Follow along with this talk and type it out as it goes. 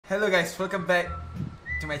Hello guys, welcome back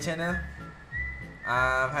to my channel.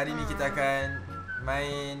 Hari ni kita akan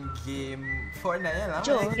main game Fortnite ya lama.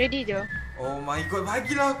 Joe, ready Joe? Oh my god,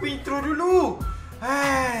 bagilah aku intro dulu.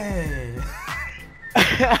 Hai.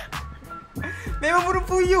 Memang burung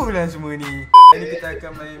puyuh lah semua ni. Jadi kita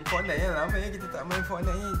akan main Fortnite ya lama ya kita tak main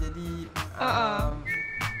Fortnite ni. Jadi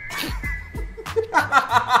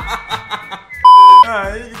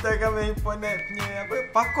ini kita akan main Fortnite punya apa?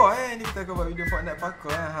 Parkour Ni kita akan buat video Fortnite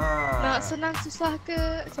parkour Nak senang susah ke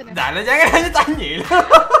macam mana? Dah lah, jangan hanya tanya lah.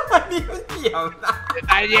 Ni diam lah.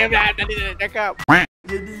 Diam lah, tadi nak cakap.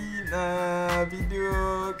 Jadi video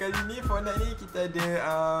kali ni Fortnite ni kita ada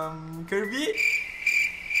Kirby.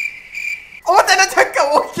 Oh, tak nak cakap.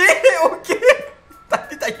 Okey.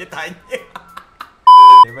 Tapi tak payah tanya.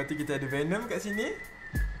 Lepas tu kita ada Venom kat sini.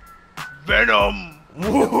 Venom.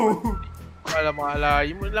 Wow. Alamak lah,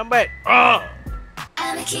 imut lambat.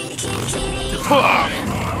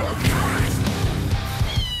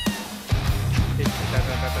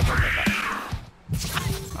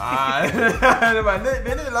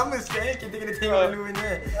 Venom lama sikit kita kena tengok dulu ni.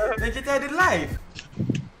 Dan kita ada live.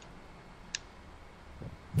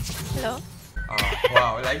 Hello.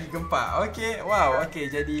 Wow, lagi gempak. Okey, wow. Okey,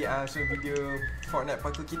 jadi so video Fortnite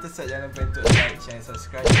parkour kita start. Jangan lupa untuk like, share and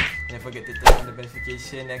subscribe. Don't forget to turn on the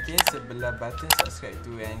notification. Okay, sebelah button subscribe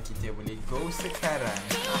tu and kita boleh go sekarang.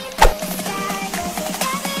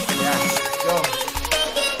 Ya, jom.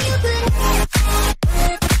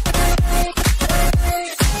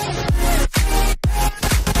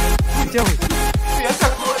 Jom.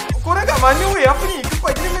 Asal korang kat mana weh? Apa ni?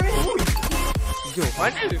 Cepat je main ni. Jom,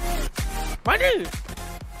 mana?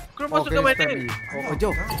 Korang masuk ke mana?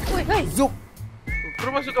 Jom. Oi, guys. Zoom.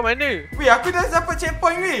 Korang masuk ke mana? Weh, aku dah dapat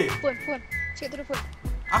checkpoint weh. Phone. Cek tu phone.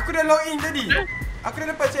 Aku dah log in tadi. Aku dah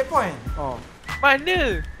dapat checkpoint.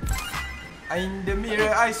 Mana? In the mirror,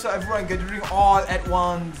 I saw everyone gathering all at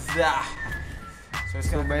once.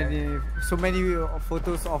 So many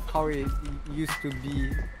photos of how it used to be.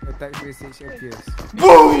 Attack message appears.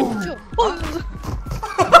 Boom!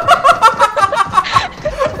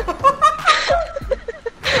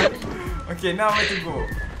 Okay, now where to go?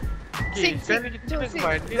 Okay, sekarang kita kena ke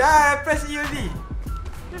mana? Dah, press EOD.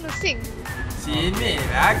 No, sing. Sini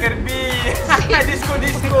lah, Kirby. Disco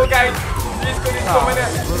guys. Disco mana?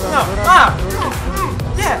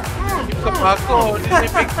 Yeah. Bukan parkour, ni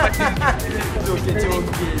lebih kepada Joget.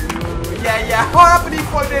 Ya. Apa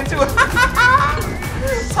default dia tu?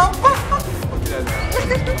 Sampah.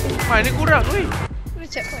 mana kurang weh? Boleh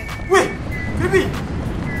checkpoint. Weh, Kirby.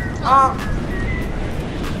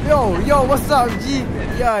 Yo, what's up, G?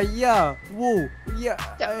 Yeah. Whoa. Yeah.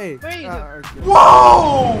 Hey. Where are you? Okay.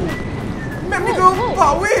 Wow. Map ni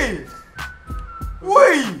gempak weh.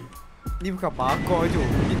 Woi. Ni bukan parkour je.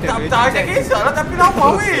 Tak ada kisah lah tapi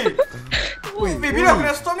lama weh. Weh, bila aku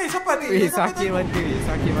nak stop ni? Siapa ni? Sakit mata.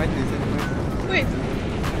 Wait.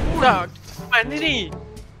 Tak, mana ni?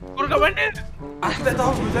 Korang kat mana? Aku tak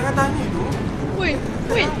tahu, jangan tanya tu. Wait.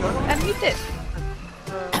 Unmuted.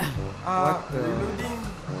 Reloading.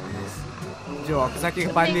 Jo, aku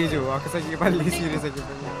sakit kepala Jo. Serius sakit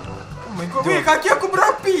kepala. Oh my god, weh, kaki aku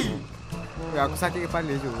berapi. Weh, aku sakit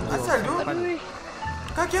kepala Jo. Asal tu?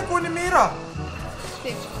 Kaki aku warna merah.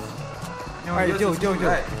 Sing. Hai, Jo.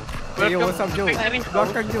 Hey, what's up Jo?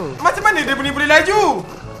 Belakang Jo. Macam mana dia boleh laju?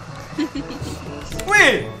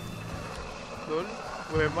 Weh.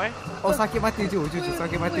 Where am I? Oh, sakit mata Jo.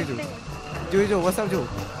 Sakit mata Jo. Jo, what's up Jo?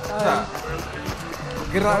 Tak.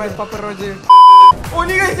 Gerak dengan Papa Roger. Oh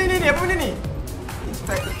ni guys, ni apa benda ni?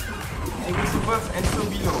 Inspect. Invisible and so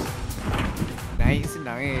below. Naik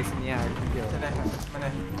senang sini lah. Mana?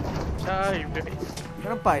 Cai, Kau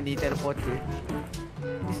nampak ni teleporter?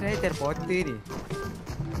 Ni sebenarnya teleporter ni.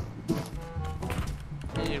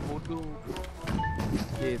 bodoh.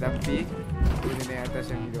 Okay, tapi kita naik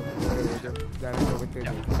atas yang ni tu. Jom. Jalan tu betul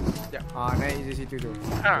tu. Sekejap. Naik je situ tu.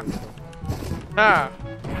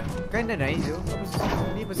 Kan dah naik tu.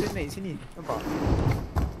 Ni pasal naik sini. Nampak?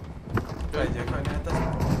 Try je kau naik atas.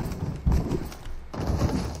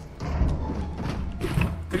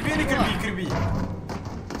 Kirby.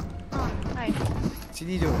 Hai.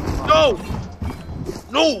 Sini Jo.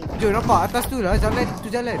 No! Jo, nampak atas tu lah.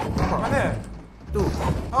 Jalan. Nampak? Mana? Tu.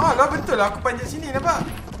 Lah betul lah aku panjat sini nampak.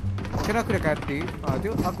 Kan aku dah kata.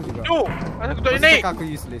 Tu aku juga. Jo! Aku tak boleh naik. Aku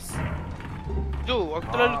useless. Jo, aku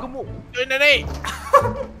terlalu gemuk. Tak boleh naik.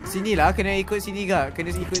 Sini lah, kena ikut sini gak.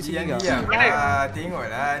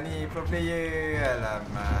 Tengoklah ni pro player.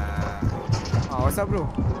 Alamak. What's up bro?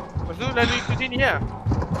 Lepas tu lalu ikut sini lah.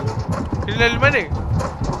 Kena lalu mana?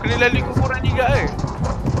 Kena lalu ikut korang ni gak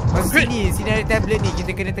Masuk sini ada tablet ni.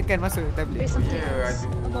 Kita kena tekan masuk tablet. Ya,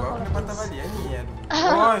 aduh.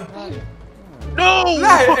 Oi. No!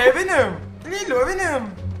 Lah, Venom. Lilo Venom.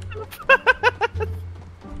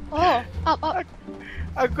 Oh, up.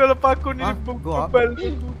 Aku lepas aku ni Go up. bebal.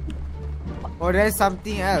 Oh, there's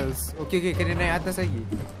something else. Okay, kena naik atas lagi.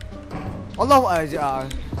 Allah aja.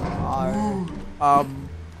 Macam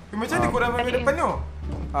mana korang main depan tu?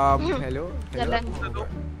 Hello. Jalan.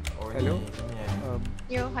 Oh, Hello? ni.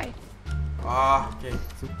 Yo, hi. Okay.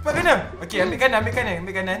 Cepat Venom. Okay, ambil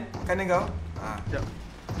kanan. Kanan kau. Sekejap.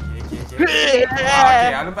 Okay.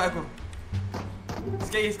 Okay, lompat aku.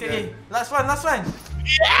 Sikit lagi. Last one.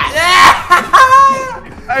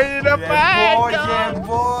 Ayo dapat. Yeah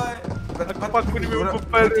boy. Aku ni memang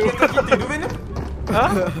bebal. Tinggal kita tu Venom. Ha?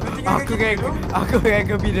 Aku dengan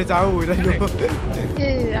Kirby dah jauh dah tu.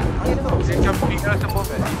 Ya. Dia camping lah semua.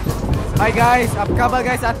 Hi guys, apa khabar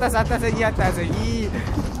guys? Atas lagi.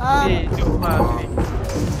 Jom lah.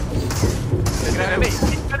 Kena naik.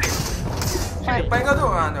 Depan kau tu.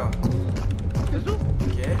 Tu.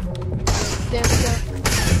 Okay. Dia.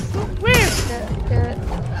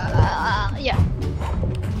 Ya.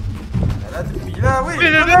 Dah tepi lah weh.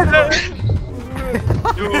 Dah.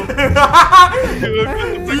 Jom.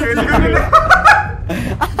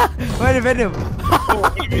 Mana Venom?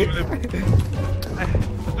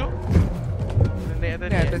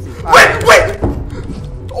 Naik atas ni. Wait.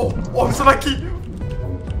 Oh, I'm so lucky.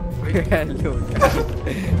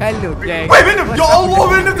 Hello gang. Wait, Venom. Ya Allah,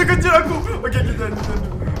 Venom terkejut aku. Okay, kita.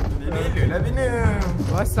 Elok lah Venom.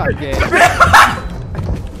 What's up gang?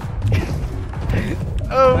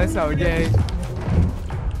 What's up gang?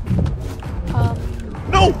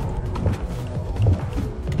 No!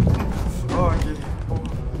 Oh, okay.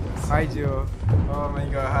 Hi Jo. Oh my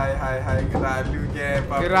god, hi. Gerak lu game.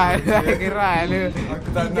 Gerak lu. Aku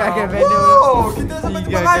tak nak. Tinggalkan Venom. Oh, kita sampai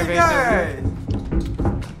tempat lain guys.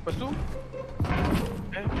 Lepas tu?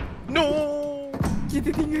 No! Kita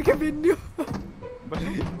tinggalkan Venom. Lepas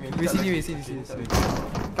tu? Sini.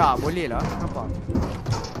 Tak boleh lah. Nampak?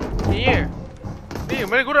 Ni ya? Ni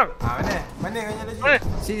mana korang? Mana kau nyala Mana?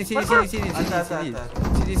 Sini. Atas. Sini. Atas?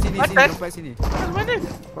 Lompat sini. Atas mana?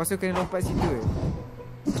 Lepas tu kena lompat situ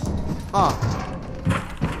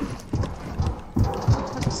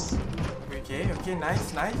Okay,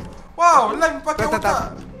 nice. Wow, live pakai Tak.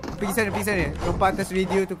 otak. Pergi sana. Lompat atas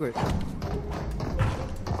radio tu kot.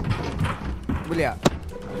 Boleh tak?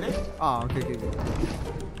 Boleh? Okay.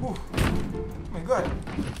 Oh my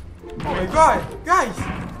god. Guys.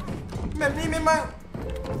 Map ni memang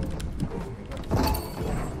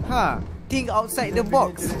think outside the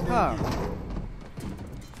box.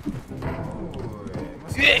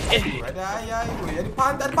 ada ayah.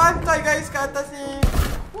 Ada pantai guys kat atas ni.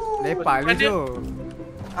 Lepak lu Jo.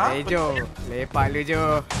 Jo. Lepak lu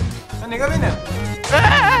Jo. Mana kau Venom?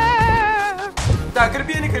 Tak,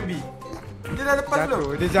 Kirby. Dia dah lepas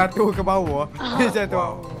belum? Dia jatuh ke bawah. Dia jatuh.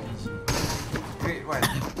 Wow. Great one.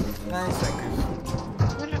 Nice one,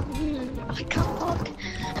 Kirby. I can't talk.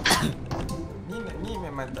 Ni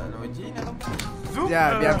memang tak logik nak lompat. Zoom.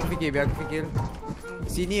 Ya, biar aku fikir.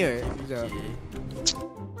 Sini ke? Sekejap.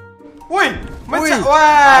 Woi, macam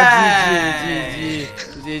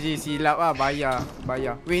GG silap lah, bayar.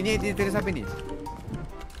 Weh, ni dia terus apa ni?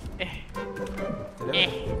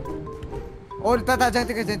 Oh, tak, jangan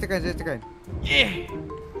tekan.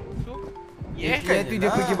 Dia tu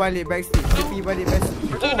dia pergi balik backstage. Tu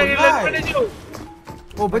nak jalan mana je?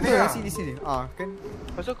 Oh, betul lah sini. Kan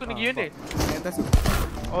Pasal aku nak pergi mana? naik atas tu.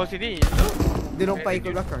 Oh sini. Dia lompat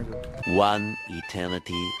ikut belakang tu. One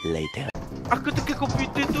eternity later. Aku tekan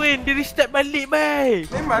komputer tu kan, dia restart balik bye.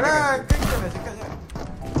 Memanglah, kan kita dah cakap je.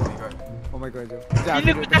 Oh my god, Jo.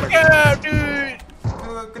 Bila aku cakap dude.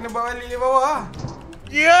 Tu kena bawa balik di bawah lah.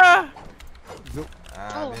 Ya. Zup.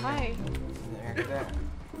 Oh, hi.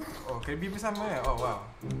 Oh, Kirby bersama ya? Oh, wow.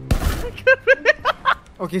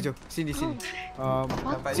 Okay, Jo. Sini. Sini.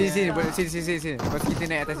 Lepas kita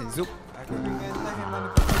naik atas ni. Zup. Aku dengan atas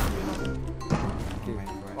memang Okay.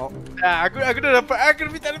 Oh. Aku dah dapat. Aku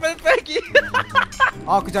lebih tak dapat lagi.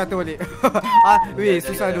 Aku jatuh balik. Weh,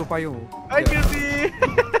 susah tu payung. Aku sih.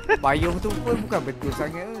 Payung tu pun bukan betul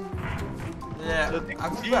sangat kan. Ya,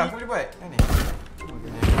 aku boleh buat. Ni.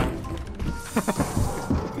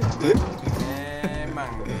 Memang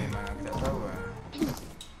aku tak tahu lah.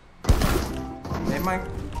 Memang.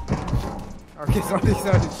 Okay, sorry.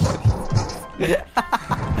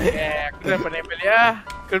 Aku dah dapat naik balik lah.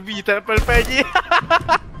 Kirby tak dapat lagi.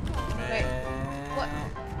 What?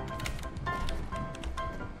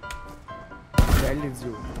 Balance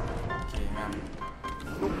tu. Okay, ngam.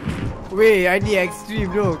 Weh, ni extreme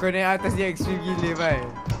bro. Kau naik atas ni extreme gila, bhai.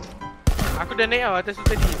 Aku dah naik atas tu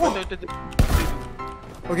tadi.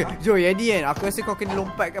 Okay, Jo, yang ni kan, aku rasa kau kena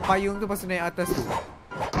lompat kat payung tu pasal naik atas tu.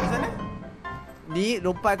 Macam mana? Ni,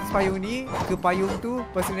 lompat atas payung ni ke payung tu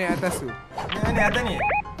pasal naik atas tu. Ni atas ni?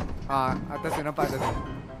 Atas tu, nampak atas tu.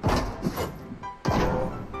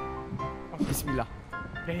 Bismillah.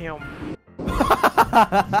 Damn.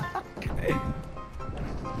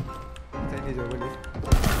 Macam ni Jo, boleh.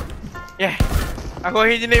 Yeah. Aku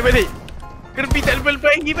akhirnya naik balik. Kirby tak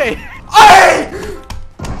lepas-lepas lagi, baik. Oi!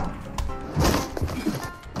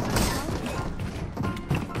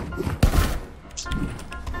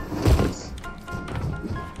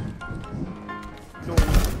 No.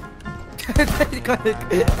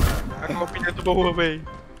 Aku pindah tu bawah, baik.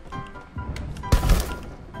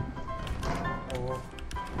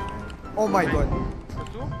 Oh my god. Lepas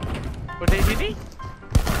tu, kau naik sini?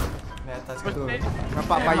 Naik atas Lepas tu tu. naik.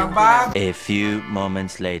 Nampak Memang payung tu. bang. A few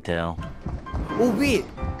moments later. Oh wait.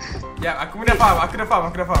 Ya, aku dah faham. Aku dah faham.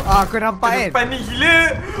 Aku nampak kan. Depan ni gila.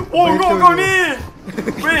 Oh, Betul ngok tu. kau ni.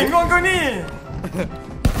 Weh, ngok kau ni.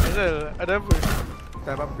 Asal, ada apa?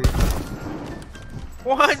 Tak apa-apa.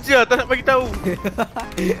 Kau ajar, tak nak bagi tahu.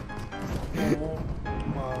 Oh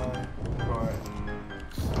my god.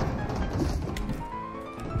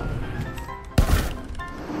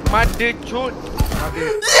 Mother chod.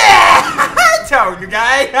 Ciao lu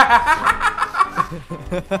guys.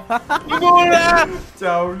 Tunggu lah.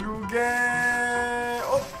 Ciao lu guys.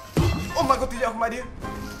 Oh mak kau tunjuk aku mak dia.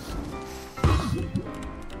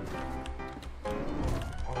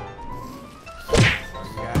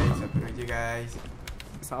 Guys, apa kerja guys?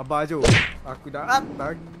 Sabar Jo. Aku dah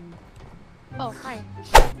datang. Oh, hi.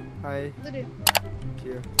 Hai. Itu dia.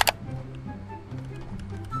 Okay.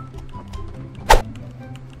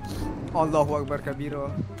 Allahu Akbar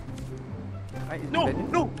kabira. Hai, No, tadi.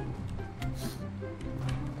 no.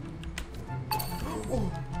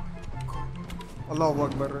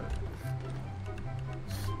 Allahu Akbar.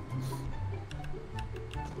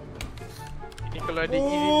 Ni kalau ada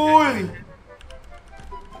kiri. Oi.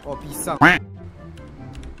 Oh, pisang.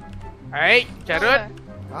 Hai, carrot.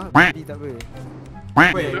 Tadi tak apa.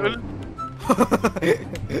 Weh. Lol.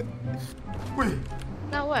 Weh.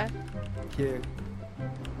 Now what? Okay.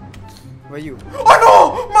 Where you? Oh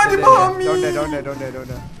no! Mak dia bahami. Down there.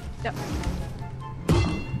 Sekejap.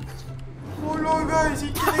 Tolong guys,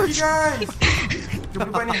 sikit lagi guys. Jom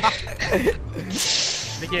depan ni.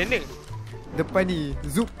 Lagi mana? Depan ni.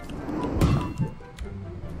 Zoop.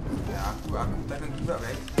 Ya, aku takkan give up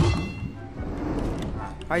guys.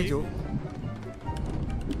 Hai Jo.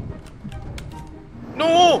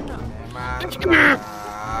 No! Memang.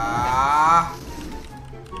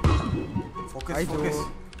 Fokus, Hai, Jo. fokus.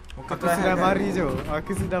 Aku sudah mari Jo.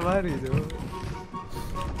 Aku sudah mari Jo.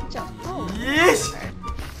 Sekejap. Oh. Yeesh.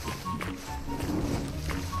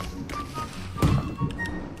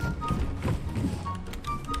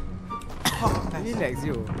 Relax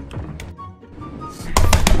Jo.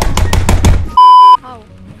 How?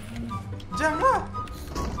 Janganlah.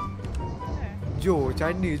 Jo, macam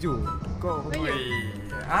mana Jo? Kau Where you? Weh.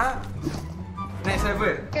 Ha? Next level.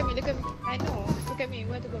 Look at me, look at me. I know. Look at me.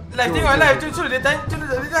 Where to go? Live tengok live. Cun dia tanya. Cun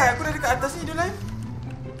dia. Aku dah dekat atas ni dia live.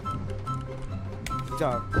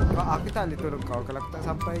 Sekejap. Aku tak boleh tolong kau kalau aku tak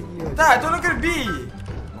sampai dia. Tak, tolong Kirby.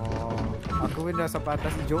 Oh, aku pun dah sampai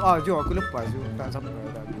atas ni Jo. Jo, aku lepas Jo. Tak sampai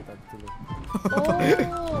tak boleh tak tolong.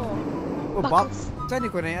 Oh. Oh, bab. Bagus. Macam mana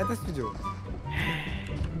kau naik atas tu Jo?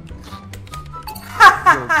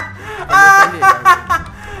 Jo.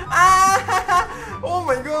 Oh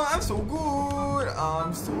my god, I'm so good.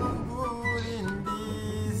 I'm so good in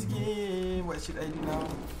this game. What should I do now?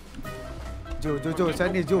 Jo,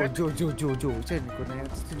 macam mana Jo? Macam mana kau naik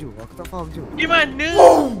atas tu Jo? Aku tak faham Jo. Gimana?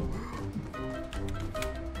 Oh!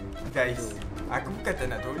 Guys, aku bukan tak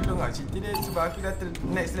nak tolong lah. Cerita dia sebab aku dah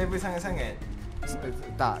next level sangat-sangat.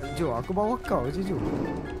 Tak, Jo, aku bawa kau je Jo.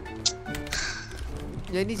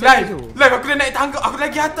 Yang ni macam mana Jo? Live, aku dah naik tangga. Aku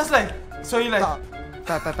lagi atas live. Sorry live.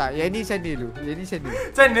 Tak. Yang ni macam mana dulu? Yang ni macam mana?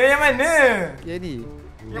 Macam mana? Yang mana? Yang ni.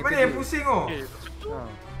 Yang mana yang pusing oh? Okay. Ha.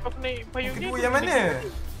 Aku naik payung ni. Kedua yang mana?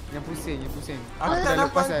 Yang pusing. Aku tak dah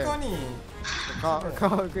nampak lepas, kau ni.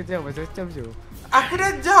 Kau jangan macam-macam Jo. Aku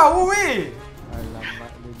dah jauh weh.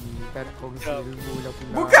 Alamak lu ni. Tak nak kongsi ilmu lah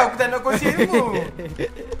pula. Bukan aku tak nak kongsi ilmu.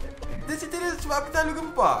 Dia cerita dia sebab aku terlalu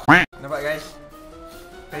gempak. Nampak guys?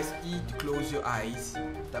 Press E to close your eyes.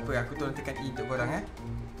 Tak apa, aku tolong tekan E untuk korang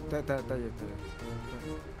Tak.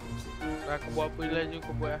 Aku buat apa lah je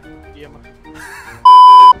kau buat lah. Diam lah.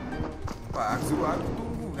 Nampak aku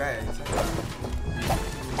tunggu guys.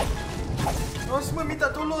 Korang semua minta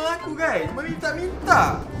tolong aku guys.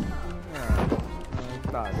 Minta.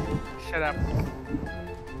 Tak. Shut up.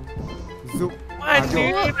 Zoom. Mana Jo.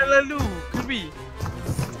 dah lalu? Kirby.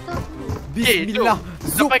 Bismillah.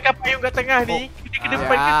 Sampai kat payung kat tengah ni, kita kena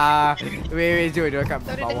depan ke? Wait, jom dia kat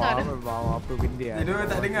Sorry, dengar bawah. dah. Bawah apa benda Dia dua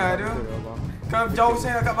tak dengar tu. Betul, abang. Kau jauh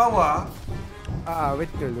saya kat bawah.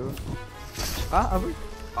 Betul tu. Apa?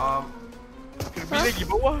 Kirby lagi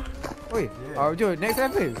bawah. Oi, Yeah. jom next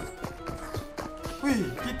level. Weh,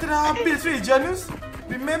 kita dah habis weh Janus.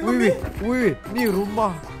 Remember me? Wait, ni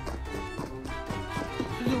rumah.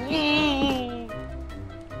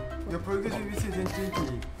 Your progress will be saved and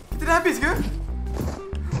tricky. Kita dah habis ke?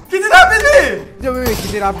 Kita dah habis weh! Jom,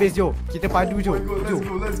 kita dah habis, jom. Kita padu, jom. Oh my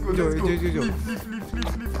God, let's go. Jom. Leave.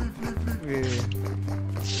 Weh.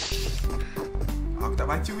 Aku tak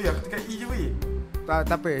baca weh, aku tekan E je weh.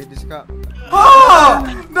 Tak apa, dia cakap.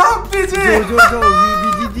 Dah habis weh! Jom.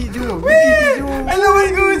 We did it, jom. Hello,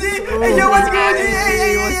 what's good Ji? Hey, yo, what's good Ji?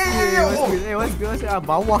 What's good?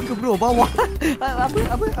 Bawah ke bro? Bawah.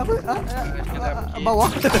 Apa? Bawah.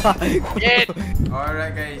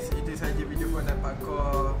 Alright guys, itu sahaja video Fortnite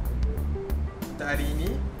Parkour untuk hari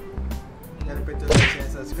ini. Jangan lupa untuk like,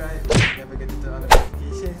 share, subscribe. Jangan lupa kita turn on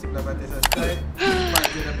notification sebelah button subscribe. Nampak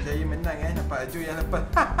Joe dah berjaya menang nampak Joe yang lepas.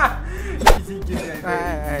 Sikit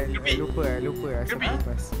guys. Lupa. Kirby.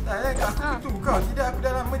 Lepas. Tak aku tu kau. Tidak, aku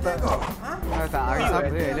dah lama je kau. Tak,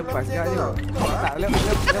 lepas juga je. Tak, lepas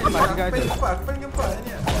juga je. Aku paling gempak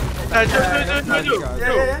ni. Jom.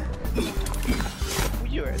 Ya.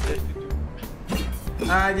 Buyur ada tu.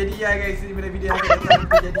 Jadi ya guys, ini pada video yang akan datang.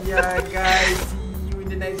 Jadi ya guys, see you in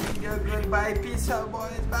the next video. Goodbye, peace out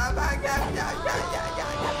boys. Bye bye.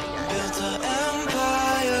 Built an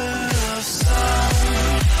empire.